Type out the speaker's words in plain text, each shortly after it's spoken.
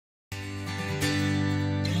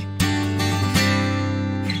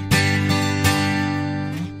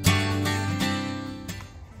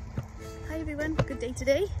day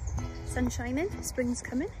today, sun shining, spring's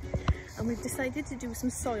coming, and we've decided to do some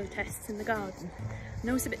soil tests in the garden. I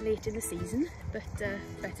know it's a bit late in the season, but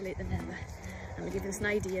better late than never, and will give us an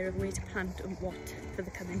idea of where to plant and what for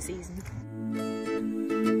the coming season.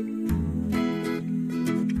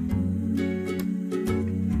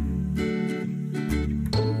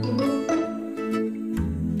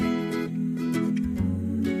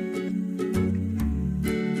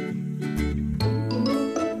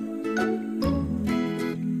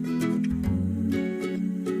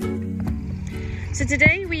 So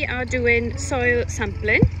today we are doing soil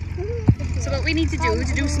sampling. So what we need to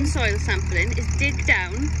do some soil sampling is dig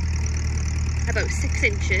down about 6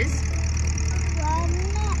 inches.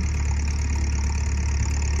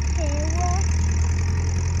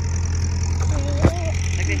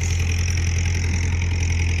 Like this.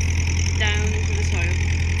 Down into the soil.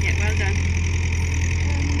 Yeah, well done.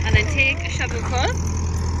 And then take a shovelful.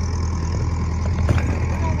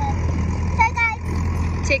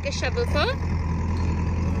 Take a shovelful,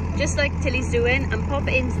 just like Tilly's doing, and pop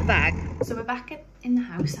it into the bag. So we're back in the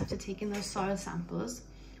house after taking those soil samples.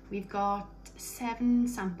 We've got 7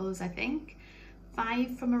 samples, I think.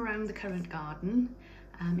 5 from around the current garden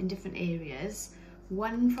in different areas.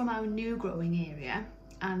 1 from our new growing area,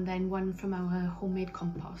 and then 1 from our homemade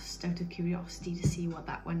compost out of curiosity to see what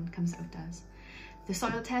that one comes out as. The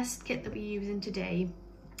soil test kit that we're using today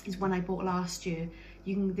is one I bought last year.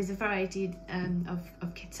 There's a variety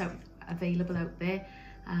of kits available out there.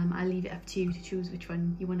 I'll leave it up to you to choose which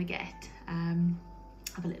one you want to get.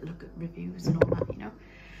 Have a little look at reviews and all that, you know.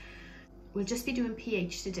 We'll just be doing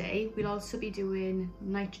pH today. We'll also be doing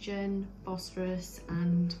nitrogen, phosphorus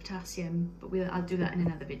and potassium, but I'll do that in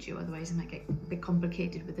another video, otherwise it might get a bit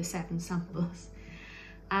complicated with the 7 samples.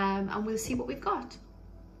 And we'll see what we've got.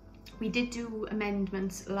 We did do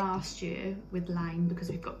amendments last year with lime because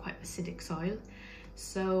we've got quite acidic soil.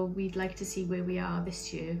 So we'd like to see where we are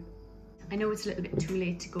this year. I know it's a little bit too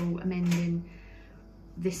late to go amending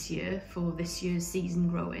this year for this year's season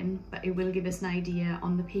growing, but it will give us an idea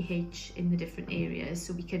on the pH in the different areas,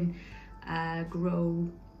 so we can grow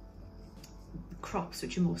crops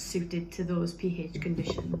which are more suited to those pH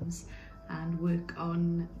conditions and work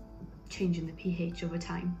on changing the pH over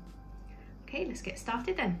time. Okay, let's get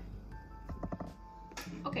started then.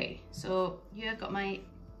 Okay, so here I've got my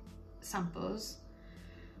samples.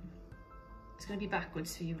 It's going to be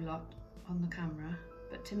backwards for you lot on the camera,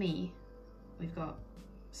 but to me we've got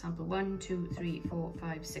sample 1, 2, 3, 4,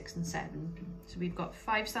 5, 6 and 7. So we've got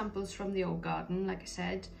 5 samples from the old garden, like I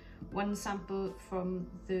said, 1 sample from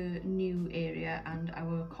the new area, and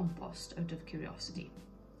our compost out of curiosity,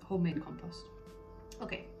 homemade compost.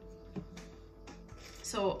 Okay,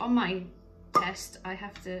 so on my test I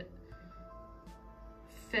have to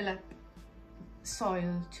fill up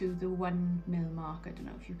soil to the 1 mil mark. I don't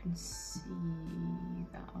know if you can see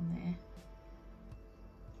that on there.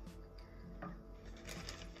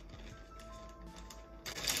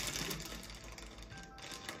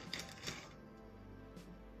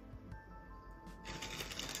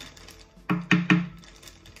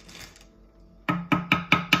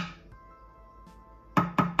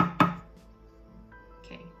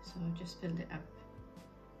 Okay, so I've just filled it up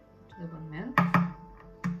to the 1 mil.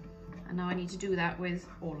 And now I need to do that with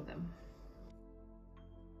all of them.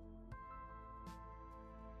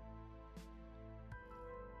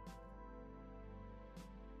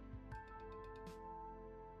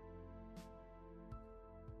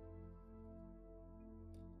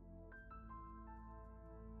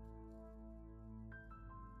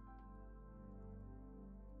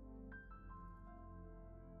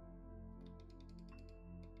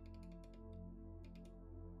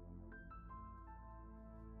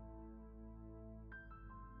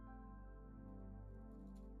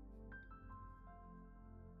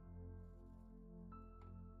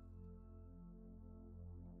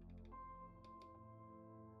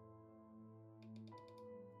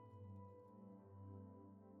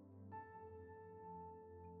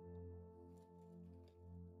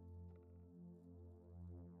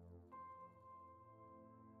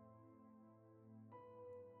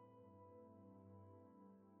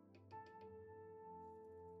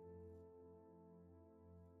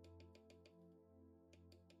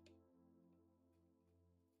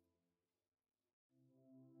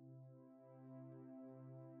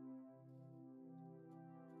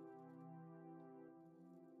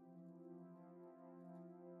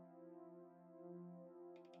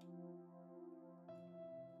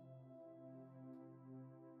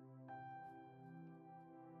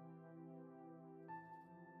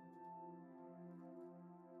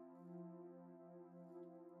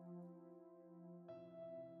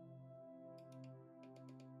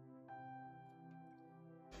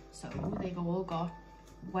 So they've all got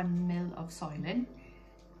 1 mil of soil in.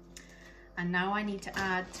 And now I need to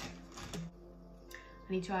add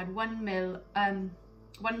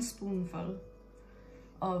 1 spoonful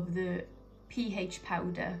of the pH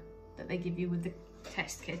powder that they give you with the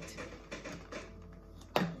test kit.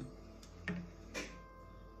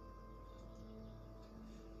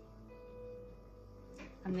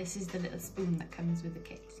 And this is the little spoon that comes with the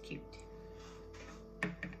kit. It's cute.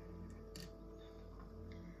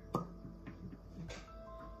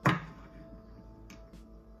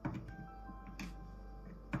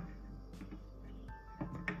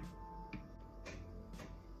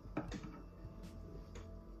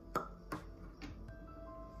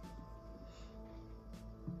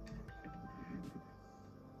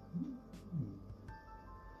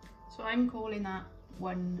 So I'm calling that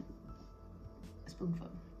 1 spoonful,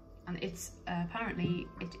 and it's apparently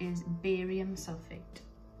it is barium sulfate.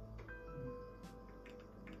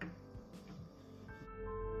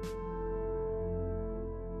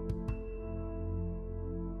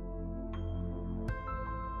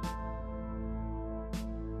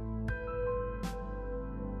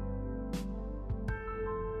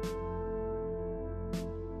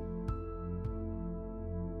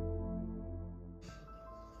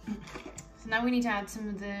 So now we need to add some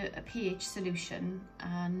of the pH solution,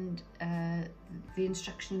 and the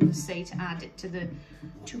instructions say to add it to the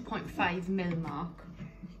 2.5 mil mark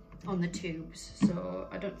on the tubes. So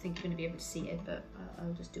I don't think you're going to be able to see it, but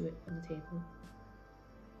I'll just do it on the table.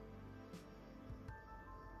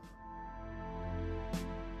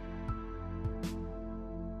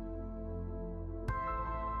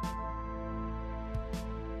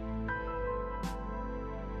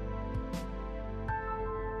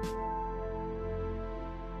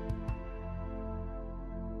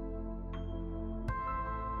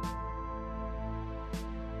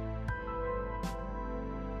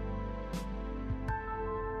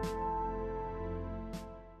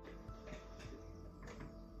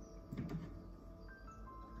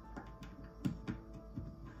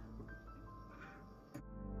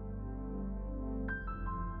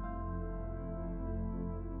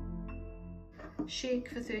 Shake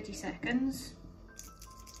for 30 seconds.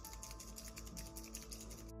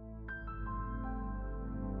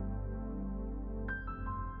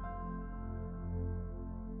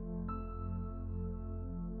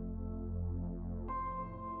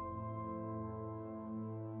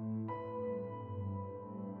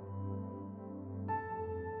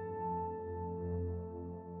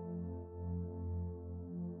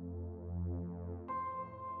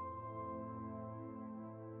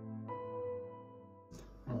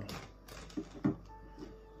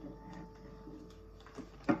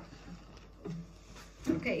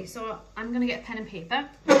 Okay, so I'm gonna get pen and paper.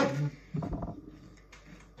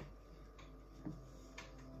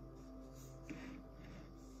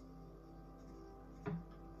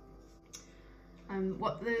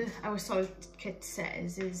 What our soil kit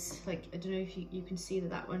says is, like, I don't know if you can see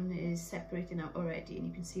that one is separating out already, and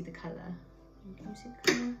you can see the colour. Can you see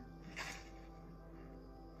the colour?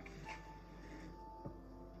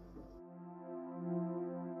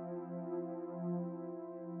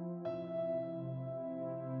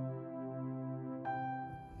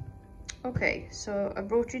 Okay, so I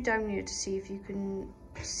brought you down here to see if you can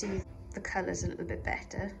see the colours a little bit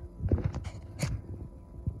better.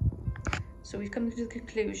 So we've come to the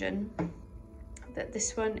conclusion that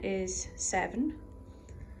this one is 7.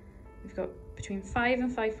 We've got between 5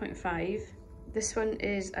 and 5.5. This one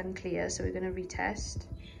is unclear, so we're going to retest.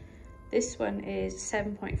 This one is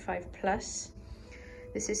 7.5 plus.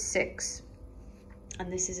 This is 6.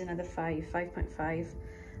 And this is another 5.5.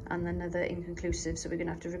 And another inconclusive, so we're going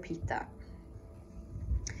to have to repeat that.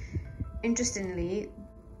 Interestingly,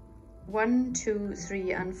 1, 2,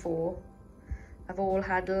 3 and 4 have all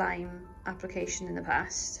had lime application in the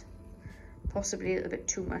past, possibly a little bit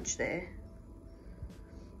too much there.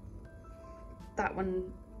 That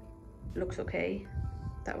one looks okay,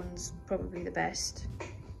 that one's probably the best.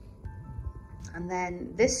 And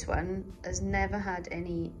then this one has never had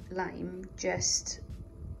any lime, just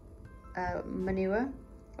manure.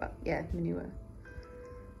 Well, yeah, manure,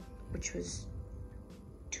 which was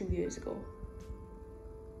 2 years ago.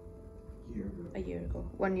 A year ago.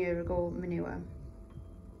 1 year ago, manure.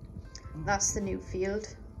 That's the new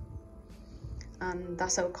field, and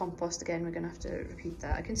that's our compost again. We're going to have to repeat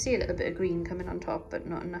that. I can see a little bit of green coming on top, but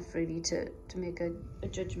not enough really to make a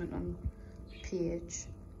judgment on pH.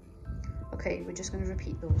 Okay, we're just going to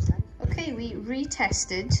repeat those then. Okay, we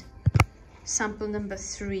retested sample number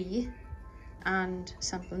 3 and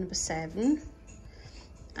sample number 7,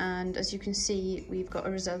 and as you can see, we've got a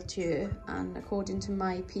result here, and according to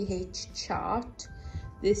my pH chart,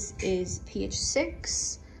 this is pH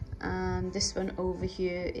 6, and this one over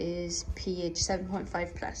here is pH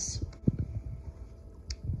 7.5 plus.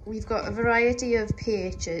 We've got a variety of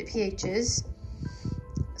pHs,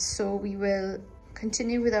 so we will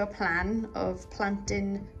continue with our plan of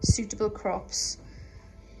planting suitable crops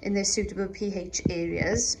in their suitable pH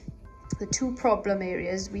areas. The two problem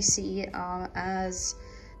areas we see are as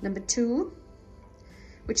number 2,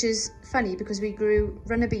 which is funny because we grew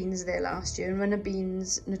runner beans there last year, and runner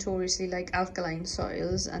beans notoriously like alkaline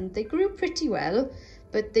soils, and they grew pretty well,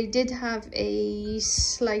 but they did have a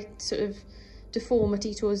slight sort of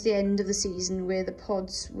deformity towards the end of the season where the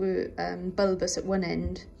pods were bulbous at one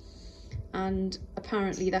end, and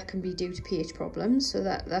apparently that can be due to pH problems, so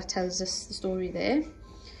that tells us the story there.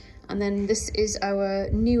 And then this is our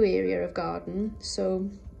new area of garden, so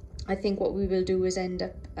I think what we will do is end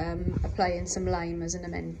up applying some lime as an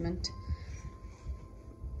amendment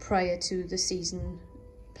prior to the season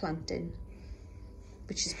planting,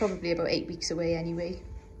 which is probably about 8 weeks away anyway,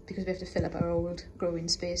 because we have to fill up our old growing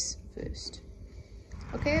space first.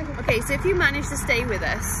 Okay, so if you manage to stay with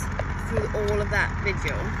us through all of that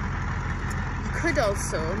video,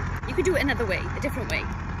 you could do it another way, a different way.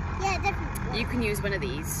 Yeah, different way. You can use one of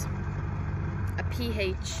these, a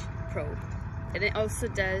pH probe, and it also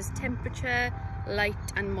does temperature, light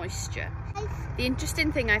and moisture. The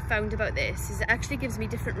interesting thing I found about this is it actually gives me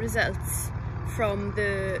different results from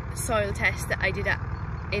the soil test that I did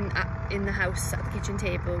in the house at the kitchen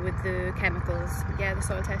table with the chemicals. Yeah, the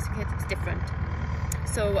soil testing kit, it's different.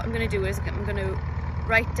 So what I'm going to do is I'm going to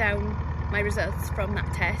write down my results from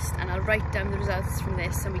that test, and I'll write down the results from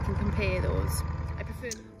this and we can compare those. I prefer.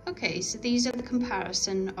 Okay, so these are the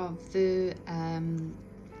comparison of the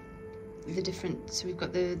different, so we've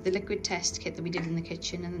got the liquid test kit that we did in the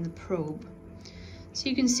kitchen and then the probe. So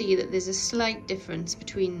you can see that there's a slight difference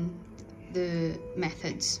between the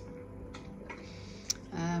methods.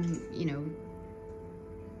 You know,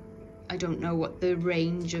 I don't know what the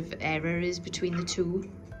range of error is between the two.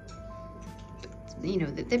 You know,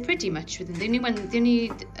 they're pretty much within. The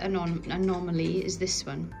only anomaly is this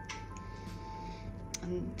one,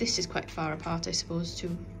 and this is quite far apart, I suppose,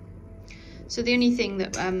 too. So the only thing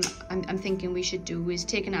that I'm thinking we should do is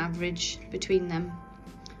take an average between them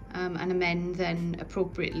and amend then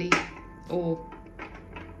appropriately, or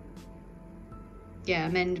yeah,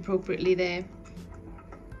 amend appropriately there.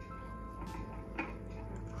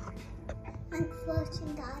 Thanks for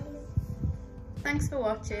watching, guys. Thanks for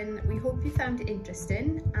watching. We hope you found it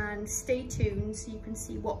interesting, and stay tuned so you can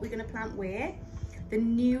see what we're going to plant where, the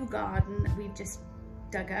new garden that we've just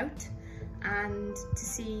dug out, and to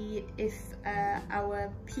see if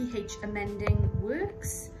our pH amending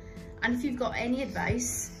works. And if you've got any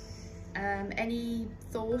advice, any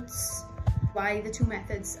thoughts why the two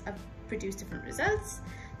methods have produced different results,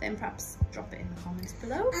 then perhaps drop it in the comments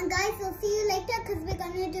below. And guys, we'll see you later because we're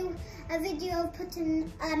going to do a video of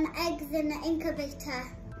putting eggs in the incubator.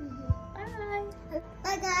 Bye.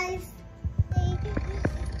 Bye guys.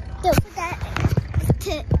 Don't forget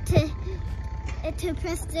to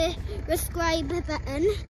press the subscribe button.